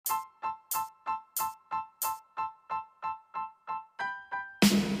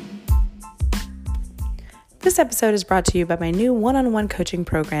This episode is brought to you by my new one-on-one coaching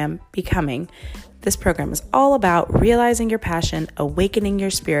program, Becoming. This program is all about realizing your passion, awakening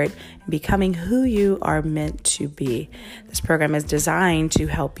your spirit, and becoming who you are meant to be. This program is designed to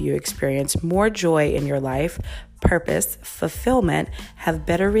help you experience more joy in your life, purpose, fulfillment, have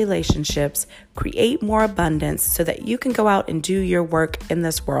better relationships, create more abundance so that you can go out and do your work in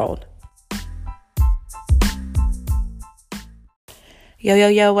this world.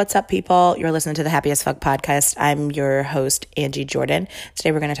 Yo, what's up, people? You're listening to the Happy as Fuck podcast. I'm your host, Angie Jordan.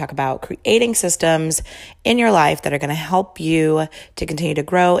 Today, we're going to talk about creating systems in your life that are going to help you to continue to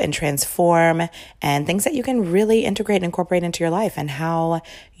grow and transform, and things that you can really integrate and incorporate into your life, and how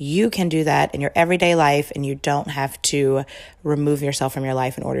you can do that in your everyday life, and you don't have to remove yourself from your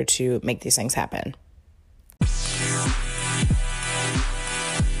life in order to make these things happen.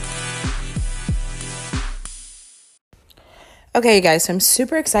 Okay, you guys, so I'm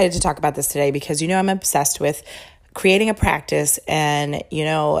super excited to talk about this today because, I'm obsessed with creating a practice. And,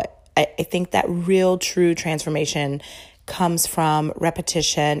 I think that real, true transformation comes from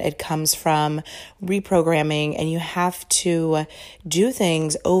repetition. It comes from reprogramming, and you have to do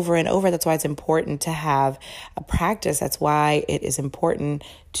things over and over. That's why it's important to have a practice. That's why it is important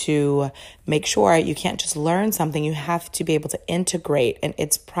to make sure you can't just learn something. You have to be able to integrate. And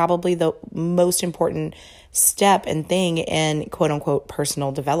it's probably the most important step and thing in quote unquote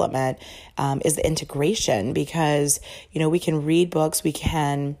personal development is the integration, because, we can read books, we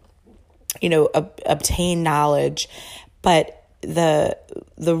can, obtain knowledge, but the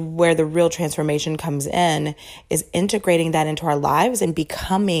where the real transformation comes in is integrating that into our lives and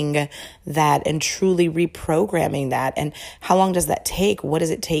becoming that and truly reprogramming that. And how long does that take? What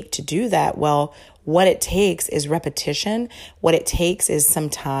does it take to do that? Well, what it takes is repetition. What it takes is some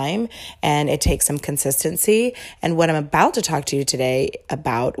time, and it takes some consistency. And what I'm about to talk to you today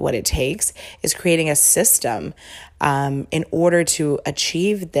about what it takes is creating a system in order to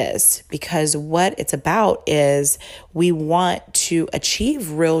achieve this, because what it's about is we want to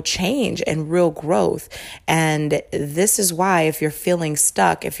achieve real change and real growth. And this is why, if you're feeling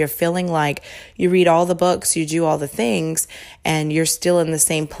stuck, if you're feeling like you read all the books, you do all the things, and you're still in the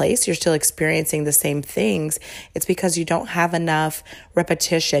same place, you're still experiencing the same things, it's because you don't have enough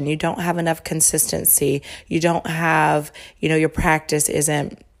repetition, you don't have enough consistency, you don't have, your practice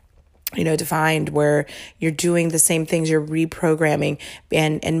isn't defined, where you're doing the same things, you're reprogramming,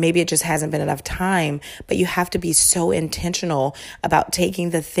 and maybe it just hasn't been enough time. But you have to be so intentional about taking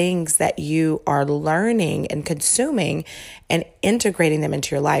the things that you are learning and consuming and integrating them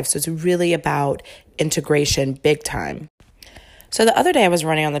into your life. So it's really about integration, big time. So the other day I was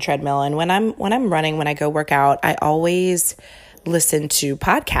running on the treadmill, and when I'm running, when I go work out, I always listen to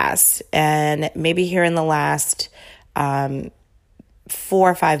podcasts. And maybe here in the last 4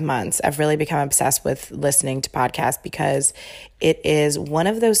 or 5 months, I've really become obsessed with listening to podcasts, because it is one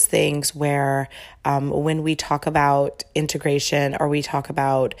of those things where when we talk about integration, or we talk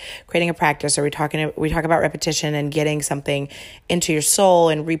about creating a practice, or we talk about repetition and getting something into your soul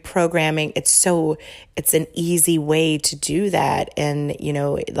and reprogramming, it's an easy way to do that. And,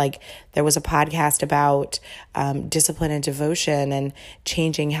 like there was a podcast about discipline and devotion, and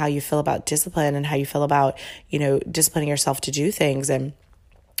changing how you feel about discipline and how you feel about, disciplining yourself to do things. And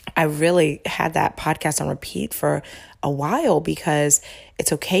I really had that podcast on repeat for a while, because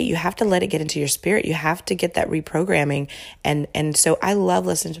it's okay. You have to let it get into your spirit. You have to get that reprogramming. And so I love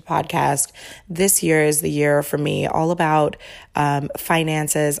listening to podcasts. This year is the year for me, all about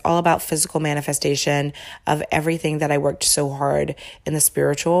finances, all about physical manifestation of everything that I worked so hard in the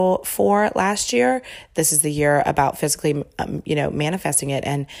spiritual for last year. This is the year about physically, manifesting it.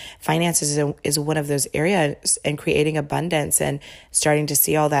 And finances is one of those areas, and creating abundance, and starting to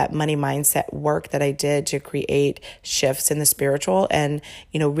see all that money mindset work that I did to create shifts in the spiritual, and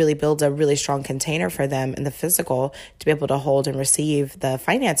really build a really strong container for them in the physical to be able to hold and receive the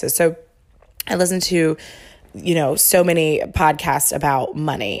finances. So I listen to so many podcasts about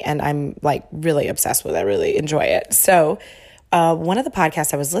money, and I'm like really obsessed with it. I really enjoy it. So one of the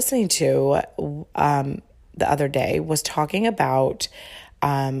podcasts I was listening to the other day was talking about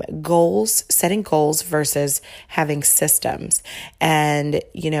goals, setting goals versus having systems. And,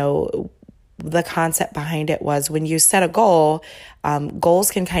 the concept behind it was, when you set a goal, goals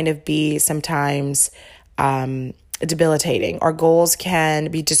can kind of be sometimes debilitating, or goals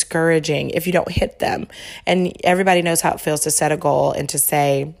can be discouraging if you don't hit them. And everybody knows how it feels to set a goal and to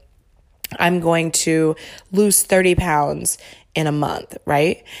say, I'm going to lose 30 pounds in a month,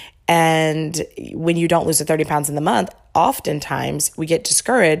 right? And when you don't lose the 30 pounds in the month, oftentimes we get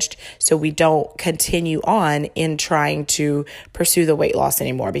discouraged, so we don't continue on in trying to pursue the weight loss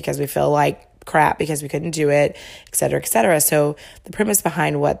anymore, because we feel like, crap because we couldn't do it, et cetera, et cetera. So the premise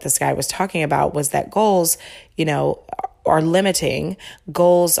behind what this guy was talking about was that goals, are limiting.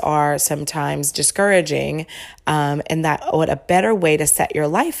 Goals are sometimes discouraging. And that what a better way to set your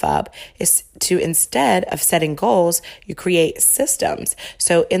life up is to, instead of setting goals, you create systems.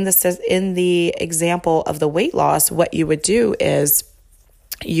 So in the example of the weight loss, what you would do is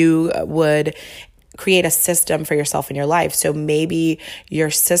you would create a system for yourself in your life. So maybe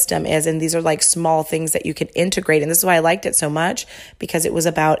your system is, and these are like small things that you can integrate. And this is why I liked it so much, because it was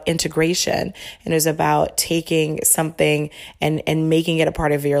about integration, and it was about taking something and making it a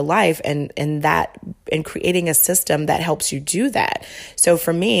part of your life and creating a system that helps you do that. So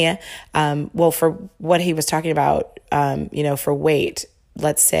for me, for what he was talking about, for weight,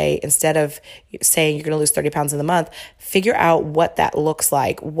 let's say, instead of saying you're going to lose 30 pounds in the month, figure out what that looks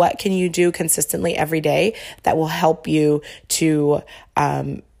like. What can you do consistently every day that will help you to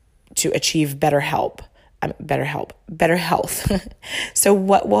achieve better health. So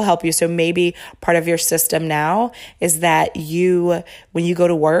what will help you? So maybe part of your system now is that when you go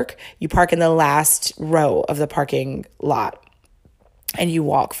to work, you park in the last row of the parking lot and you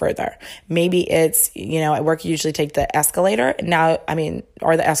walk further. Maybe it's, at work, you usually take the escalator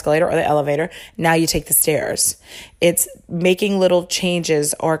or the escalator or the elevator. Now you take the stairs. It's making little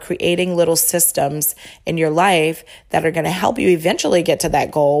changes or creating little systems in your life that are going to help you eventually get to that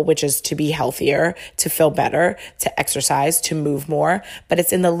goal, which is to be healthier, to feel better, to exercise, to move more. But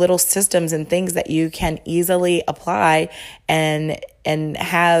it's in the little systems and things that you can easily apply and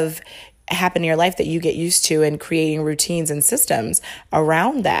have happen in your life that you get used to, and creating routines and systems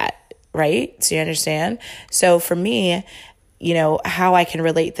around that, right? So you understand? So for me, how I can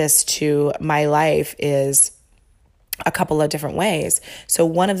relate this to my life is a couple of different ways. So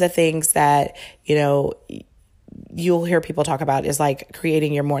one of the things that, you'll hear people talk about is like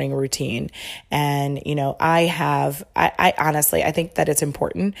creating your morning routine. And, I honestly, I think that it's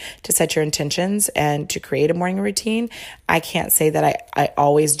important to set your intentions and to create a morning routine. I can't say that I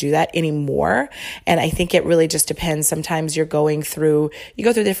always do that anymore. And I think it really just depends. Sometimes you go through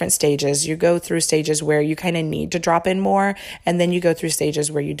different stages. You go through stages where you kind of need to drop in more, and then you go through stages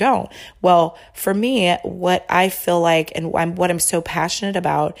where you don't. Well, for me, what I feel like and what I'm so passionate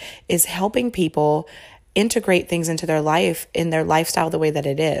about is helping people integrate things into their life, in their lifestyle, the way that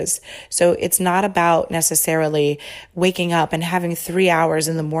it is. So it's not about necessarily waking up and having 3 hours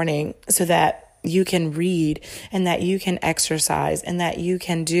in the morning so that you can read and that you can exercise and that you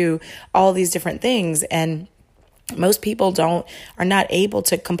can do all these different things. And most people are not able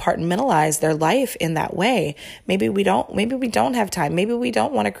to compartmentalize their life in that way. Maybe we don't have time. Maybe we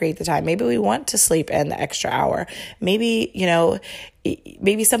don't want to create the time. Maybe we want to sleep in the extra hour. Maybe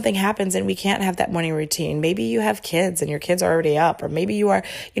something happens and we can't have that morning routine. Maybe you have kids and your kids are already up, or maybe you are,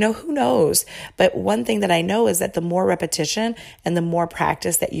 who knows? But one thing that I know is that the more repetition and the more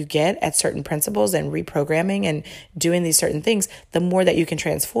practice that you get at certain principles and reprogramming and doing these certain things, the more that you can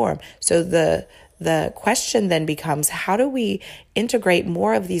transform. So the question then becomes, how do we integrate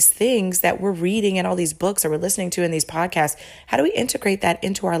more of these things that we're reading in all these books or we're listening to in these podcasts? How do we integrate that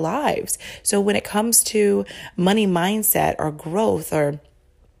into our lives? So when it comes to money mindset or growth, or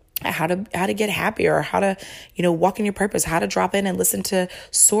how to get happier, or how to, walk in your purpose, how to drop in and listen to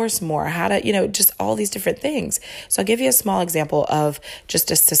source more, how to, just all these different things. So I'll give you a small example of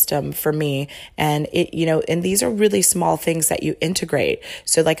just a system for me. And and these are really small things that you integrate.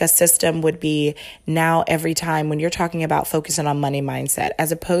 So like a system would be, now every time when you're talking about focusing on money mindset,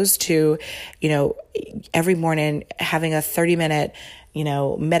 as opposed to, every morning having a 30-minute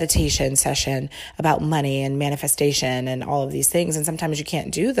meditation session about money and manifestation and all of these things. And sometimes you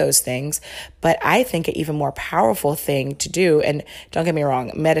can't do those things, but I think an even more powerful thing to do, and don't get me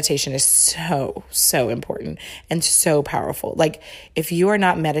wrong, meditation is so, so important and so powerful. Like if you are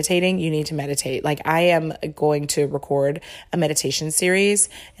not meditating, you need to meditate. Like I am going to record a meditation series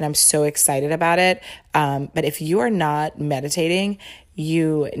and I'm so excited about it. But if you are not meditating,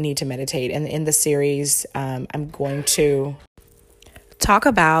 you need to meditate. And in the series, I'm going to talk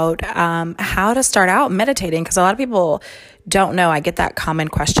about how to start out meditating, because a lot of people don't know. I get that common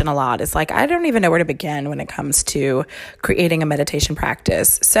question a lot. It's like, I don't even know where to begin when it comes to creating a meditation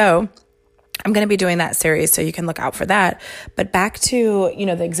practice. So I'm going to be doing that series, so you can look out for that. But back to,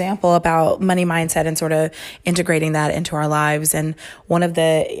 the example about money mindset and sort of integrating that into our lives. And one of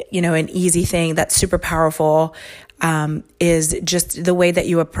the, an easy thing that's super powerful is just the way that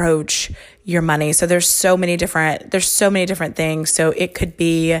you approach your money. So there's so many different things. So it could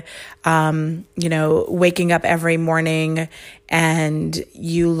be, waking up every morning and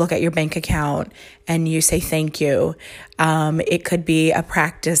you look at your bank account and you say thank you. It could be a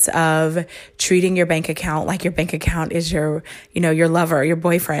practice of treating your bank account like your bank account is your lover, your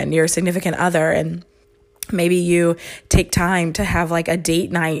boyfriend, your significant other. And maybe you take time to have like a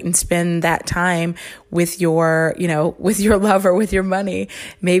date night and spend that time with your lover, with your money.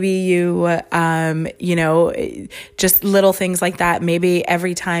 Maybe you, just little things like that. Maybe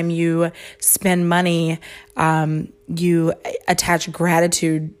every time you spend money, you attach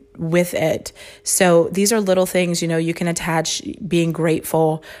gratitude with it. So these are little things, you can attach being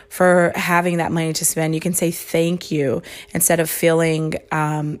grateful for having that money to spend. You can say thank you instead of feeling,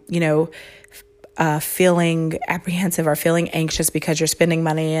 feeling apprehensive or feeling anxious because you're spending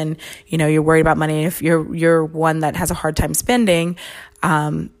money and, you're worried about money. If you're one that has a hard time spending,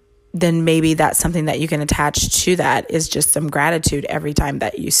 then maybe that's something that you can attach to that is just some gratitude every time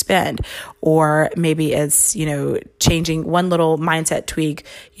that you spend. Or maybe it's, changing one little mindset tweak,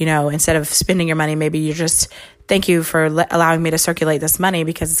 instead of spending your money, maybe you just thank you for allowing me to circulate this money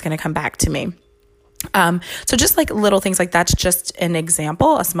because it's going to come back to me. So just like little things like that's just an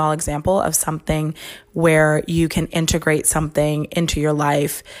example, a small example of something where you can integrate something into your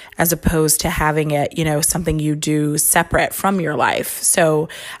life as opposed to having it, something you do separate from your life. So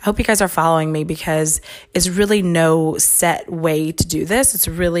I hope you guys are following me because it's really no set way to do this. It's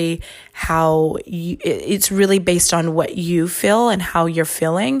really it's really based on what you feel and how you're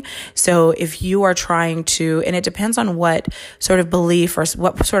feeling. So if you are trying to, and it depends on what sort of belief or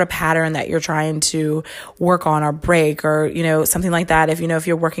what sort of pattern that you're trying to work on or break or, something like that. If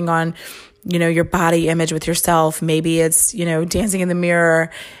you're working on, your body image with yourself, maybe it's, dancing in the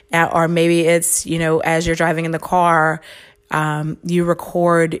mirror, or maybe it's, as you're driving in the car, you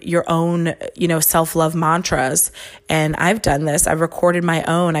record your own, self-love mantras. And I've done this. I've recorded my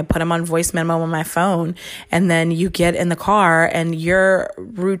own. I put them on voice memo on my phone. And then you get in the car and your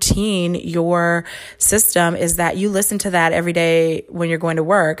routine, your system is that you listen to that every day when you're going to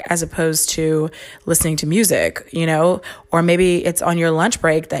work, as opposed to listening to music, or maybe it's on your lunch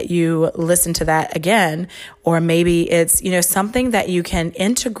break that you listen to that again. Or maybe it's, something that you can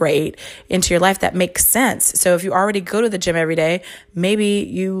integrate into your life that makes sense. So if you already go to the gym every day,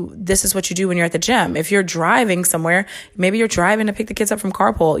 maybe this is what you do when you're at the gym. If you're driving somewhere, maybe you're driving to pick the kids up from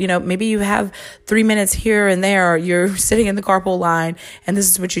carpool. Maybe you have 3 minutes here and there. You're sitting in the carpool line and this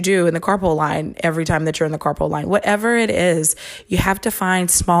is what you do in the carpool line every time that you're in the carpool line. Whatever it is, you have to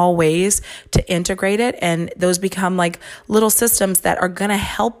find small ways to integrate it. And those become like little systems that are going to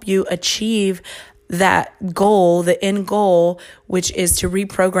help you achieve that goal, the end goal, which is to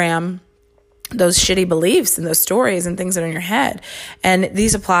reprogram those shitty beliefs and those stories and things that are in your head. And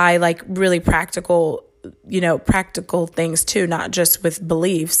these apply like really practical things too, not just with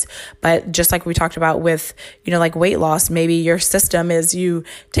beliefs, but just like we talked about with, like weight loss, maybe your system is you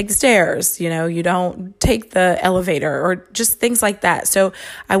take the stairs, you don't take the elevator or just things like that. So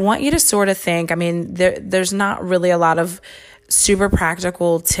I want you to sort of think, there's not really a lot of super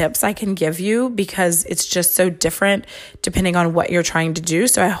practical tips I can give you because it's just so different depending on what you're trying to do.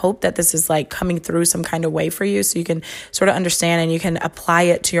 So I hope that this is like coming through some kind of way for you so you can sort of understand and you can apply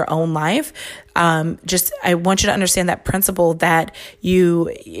it to your own life. I want you to understand that principle that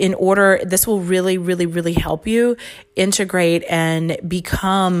this will really, really, really help you integrate and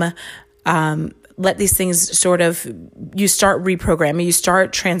become, let these things you start reprogramming, you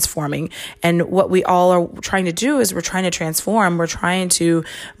start transforming. And what we all are trying to do is we're trying to transform, we're trying to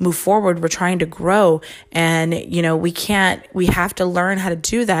move forward, we're trying to grow. And, we have to learn how to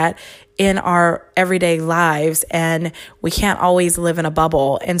do that in our everyday lives, and we can't always live in a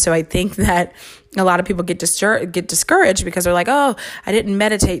bubble. And so I think that a lot of people get discouraged because they're like, oh, I didn't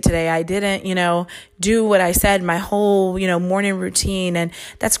meditate today. I didn't, do what I said, my whole, morning routine. And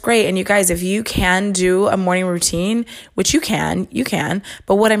that's great. And you guys, if you can do a morning routine, which you can.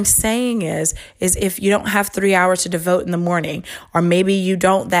 But what I'm saying is if you don't have 3 hours to devote in the morning, or maybe you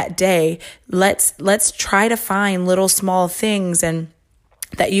don't that day, let's try to find little small things and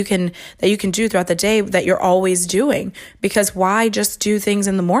that you can do throughout the day that you're always doing. Because why just do things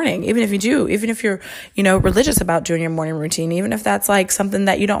in the morning? Even if you're, religious about doing your morning routine, even if that's like something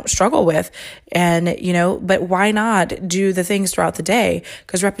that you don't struggle with, and, but why not do the things throughout the day?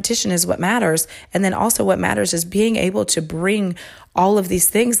 Because repetition is what matters. And then also what matters is being able to bring all of these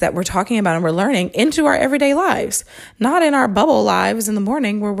things that we're talking about and we're learning into our everyday lives, not in our bubble lives in the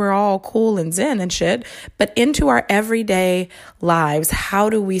morning where we're all cool and zen and shit, but into our everyday lives. How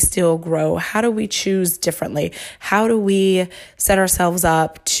do we still grow? How do we choose differently? How do we set ourselves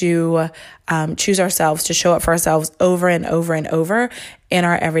up to choose ourselves, to show up for ourselves over and over and over in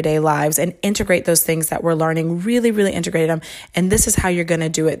our everyday lives and integrate those things that we're learning, really, really integrate them. And this is how you're going to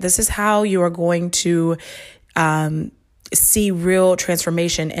do it. This is how you are going to see real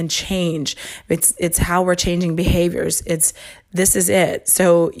transformation and change. It's how we're changing behaviors. This is it.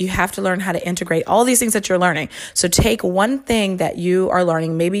 So you have to learn how to integrate all these things that you're learning. So take one thing that you are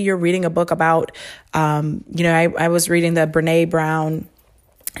learning. Maybe you're reading a book about, I was reading the Brene Brown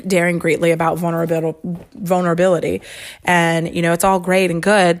Daring Greatly about vulnerability. And, it's all great and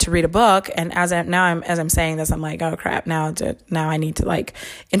good to read a book. And as I'm saying this, I'm like, oh crap, now I need to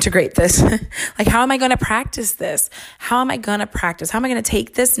integrate this. Like, how am I going to practice this? How am I going to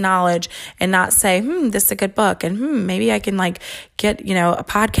take this knowledge and not say, this is a good book. And maybe I can get, a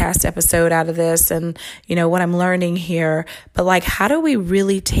podcast episode out of this and, what I'm learning here. But how do we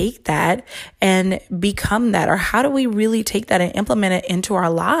really take that and become that? Or how do we really take that and implement it into our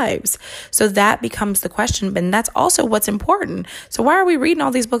lives? So that becomes the question. And that's also what's important. So why are we reading all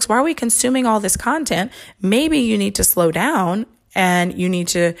these books? Why are we consuming all this content? Maybe you need to slow down and you need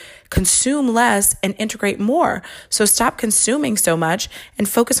to consume less and integrate more. So stop consuming so much and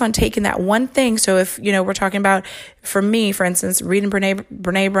focus on taking that one thing. So if, we're talking about, for me, for instance, reading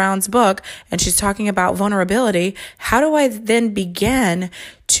Brene Brown's book, and she's talking about vulnerability, how do I then begin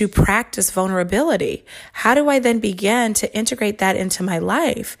to practice vulnerability? How do I then begin to integrate that into my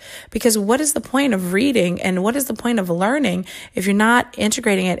life? Because what is the point of reading and what is the point of learning if you're not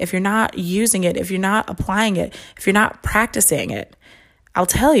integrating it, if you're not using it, if you're not applying it, if you're not practicing it? I'll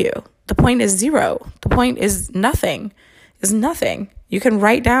tell you, the point is zero. The point is nothing. You can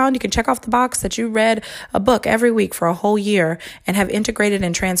write down, you can check off the box that you read a book every week for a whole year and have integrated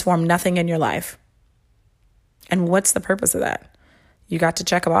and transformed nothing in your life. And what's the purpose of that? You got to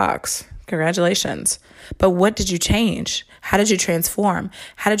check a box. Congratulations. But what did you change? How did you transform?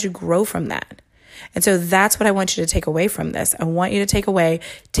 How did you grow from that? And so that's what I want you to take away from this. I want you to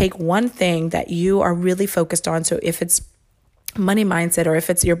take one thing that you are really focused on. So if it's money mindset, or if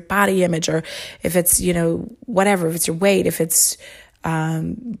it's your body image, or if it's, whatever, if it's your weight, if it's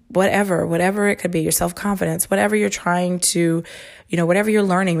whatever it could be, your self-confidence, whatever you're trying to, whatever you're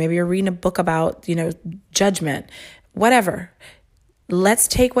learning, maybe you're reading a book about, judgment, whatever. Let's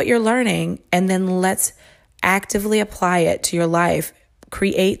take what you're learning and then let's actively apply it to your life.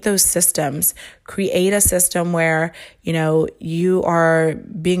 Create those systems. Create a system where, you are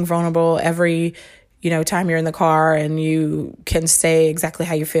being vulnerable every time you're in the car and you can say exactly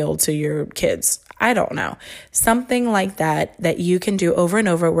how you feel to your kids. I don't know. Something like that you can do over and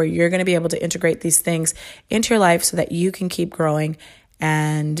over, where you're going to be able to integrate these things into your life so that you can keep growing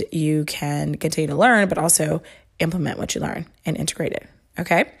and you can continue to learn, but also implement what you learn and integrate it.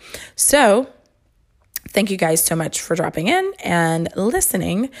 Okay. So thank you guys so much for dropping in and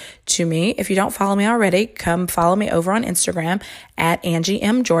listening to me. If you don't follow me already, come follow me over on Instagram at Angie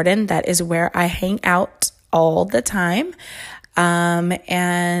M. Jordan. That is where I hang out all the time.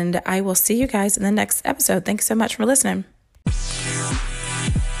 And I will see you guys in the next episode. Thanks so much for listening.